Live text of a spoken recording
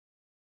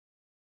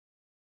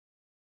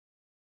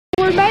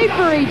were made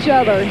for each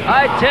other.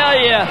 I tell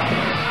you,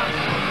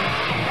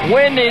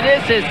 Wendy,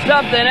 this is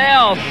something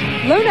else.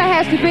 Luna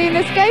has to be an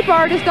escape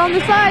artist on the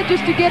side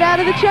just to get out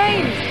of the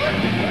chains.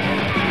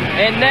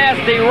 And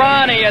Nasty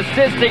Ronnie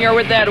assisting her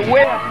with that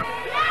whip.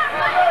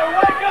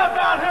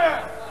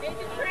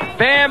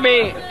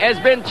 Bambi has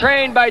been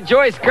trained by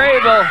Joyce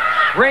Grable,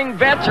 ring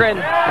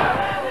veteran.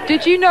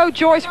 Did you know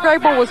Joyce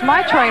Grable was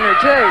my trainer,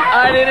 too?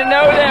 I didn't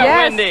know that,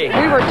 yes, Wendy.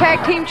 We were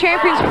tag team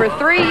champions for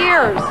 3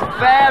 years.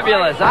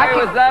 Fabulous. I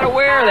was not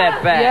aware of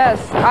that fact.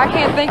 Yes, I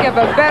can't think of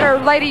a better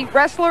lady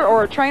wrestler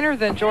or a trainer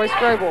than Joyce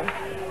Grable.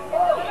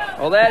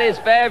 Well, that is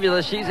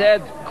fabulous. She's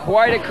had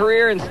quite a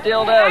career and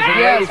still does in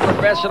ladies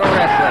professional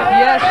wrestling.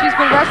 Yes, she's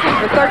been wrestling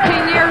for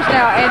 13 years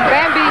now, and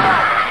Bambi,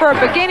 for a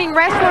beginning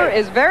wrestler,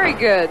 is very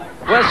good.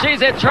 Well,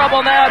 she's in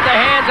trouble now at the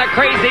hands of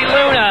Crazy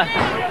Luna.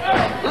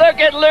 Look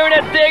at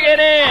Luna digging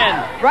in.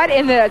 Right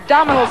in the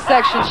abdominal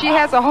section. She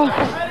has a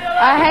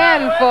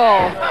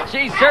handful.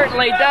 She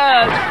certainly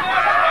does.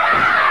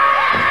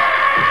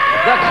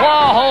 The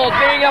claw hold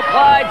being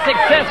applied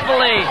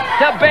successfully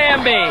to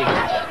Bambi.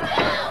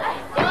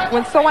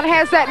 When someone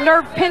has that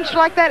nerve pinched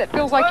like that, it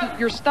feels like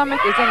your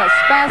stomach is in a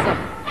spasm.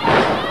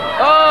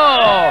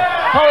 Oh,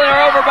 pulling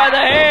her over by the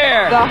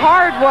hair. The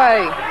hard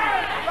way.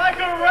 Like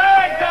a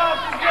rag doll,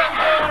 she's getting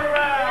thrown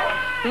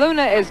around.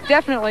 Luna is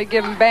definitely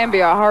giving Bambi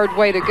a hard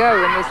way to go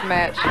in this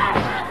match.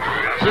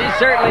 She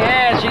certainly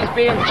has. She's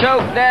being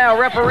choked now.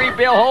 Referee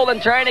Bill Holden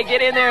trying to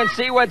get in there and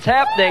see what's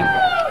happening.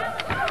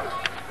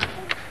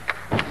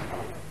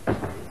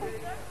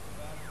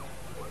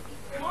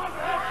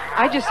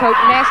 I just hope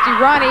Nasty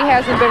Ronnie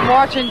hasn't been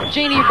watching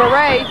Jeannie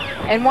Beret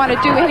and want to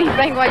do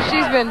anything like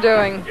she's been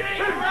doing.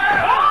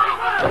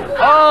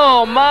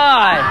 Oh,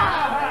 my.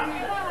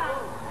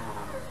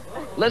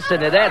 Listen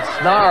to that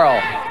snarl.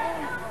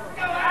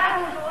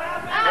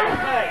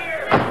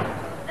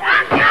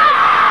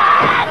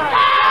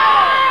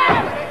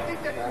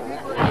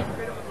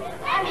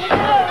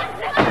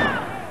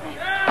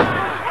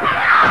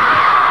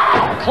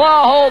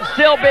 Claw hold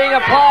still being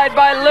applied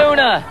by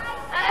Luna.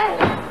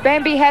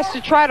 Bambi has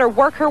to try to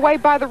work her way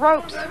by the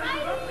ropes.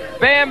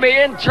 Bambi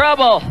in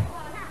trouble.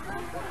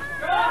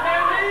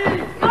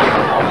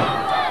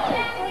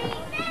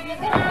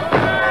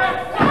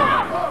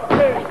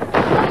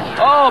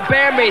 Oh,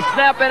 Bambi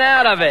snapping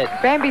out of it.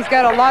 Bambi's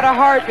got a lot of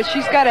heart, but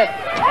she's got to,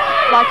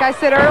 like I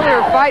said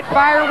earlier, fight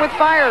fire with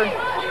fire.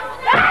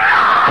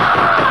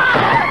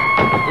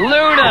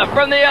 Luna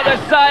from the other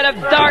side of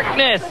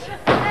darkness.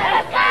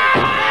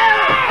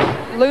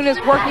 Luna's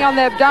working on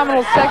the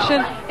abdominal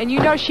section, and you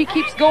know she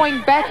keeps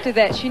going back to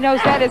that. She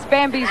knows that is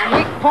Bambi's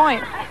weak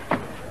point.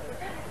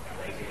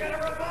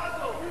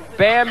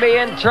 Bambi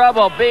in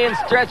trouble, being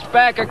stretched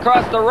back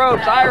across the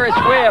ropes. Irish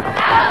whip.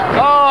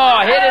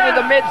 Oh, hit into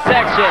the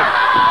midsection.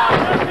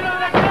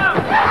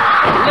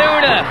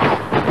 Luna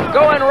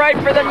going right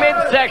for the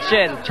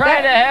midsection,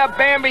 trying to have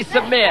Bambi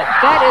submit.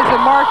 That is a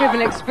mark of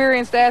an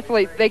experienced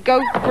athlete. They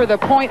go for the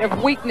point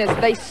of weakness.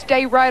 They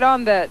stay right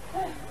on that.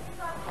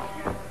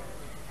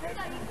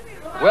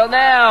 Well,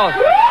 now,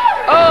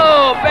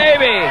 oh,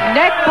 baby.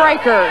 Neck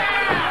breaker.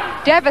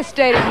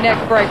 Devastating neck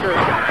breaker.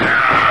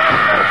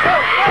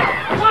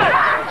 1,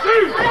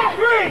 2,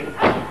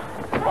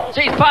 3.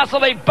 She's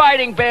possibly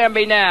biting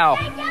Bambi now.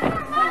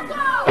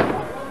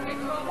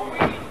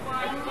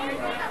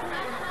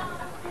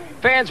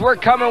 Fans, we're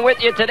coming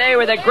with you today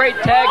with a great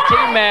tag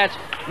team match.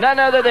 None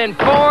other than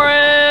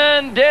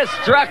Foreign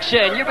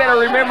Destruction. You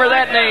better remember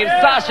that name.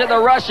 Sasha the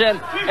Russian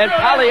and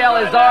Pali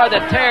Elazar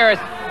the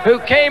Terrorist, who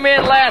came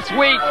in last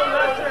week,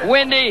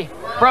 Wendy,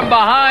 from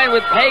behind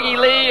with Peggy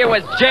Lee and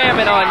was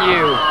jamming on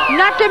you.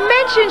 Not to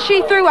mention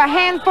she threw a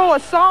handful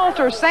of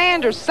salt or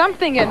sand or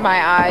something in my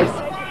eyes.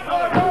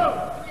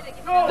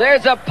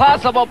 There's a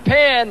possible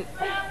pin.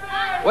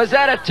 Was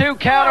that a 2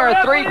 count or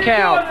a 3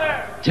 count?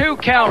 2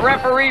 count.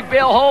 Referee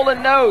Bill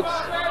Holden notes.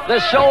 The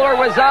shoulder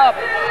was up.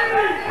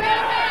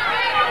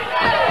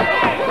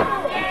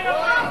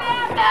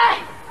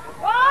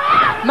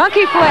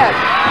 Monkey flip.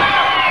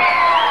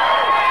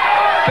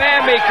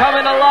 Bambi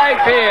coming to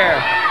life here.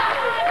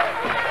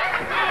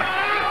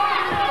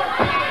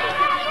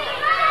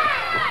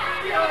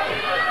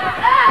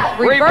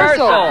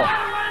 Reversal.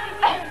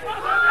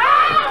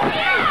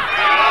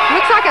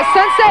 Looks like a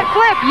sunset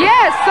flip.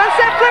 Yes,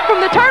 sunset flip from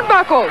the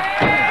turnbuckle.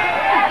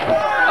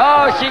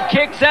 Oh, she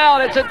kicks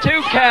out. It's a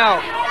 2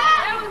 count.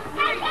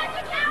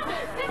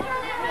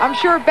 I'm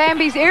sure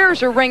Bambi's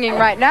ears are ringing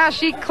right now.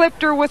 She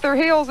clipped her with her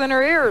heels in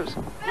her ears.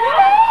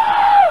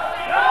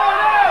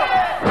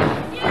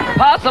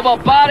 Possible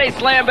body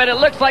slam, but it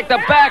looks like the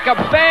back of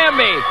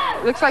Bambi.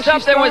 Looks like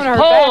something she's was her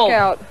pulled. back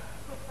out.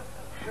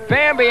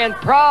 Bambi in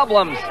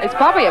problems. It's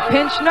probably a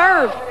pinched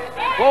nerve.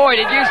 Boy,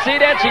 did you see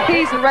that?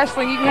 Keys in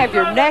wrestling, you can have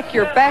your neck,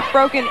 your back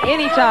broken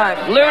anytime.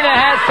 Luna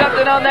has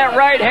something on that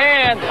right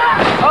hand.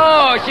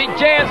 Oh, she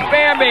jams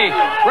Bambi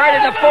right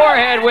in the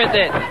forehead with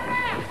it.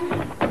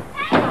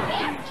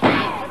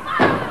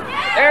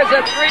 There's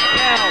a 3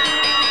 count.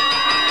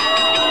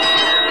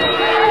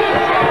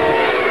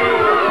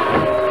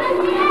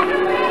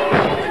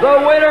 The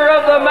winner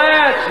of the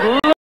match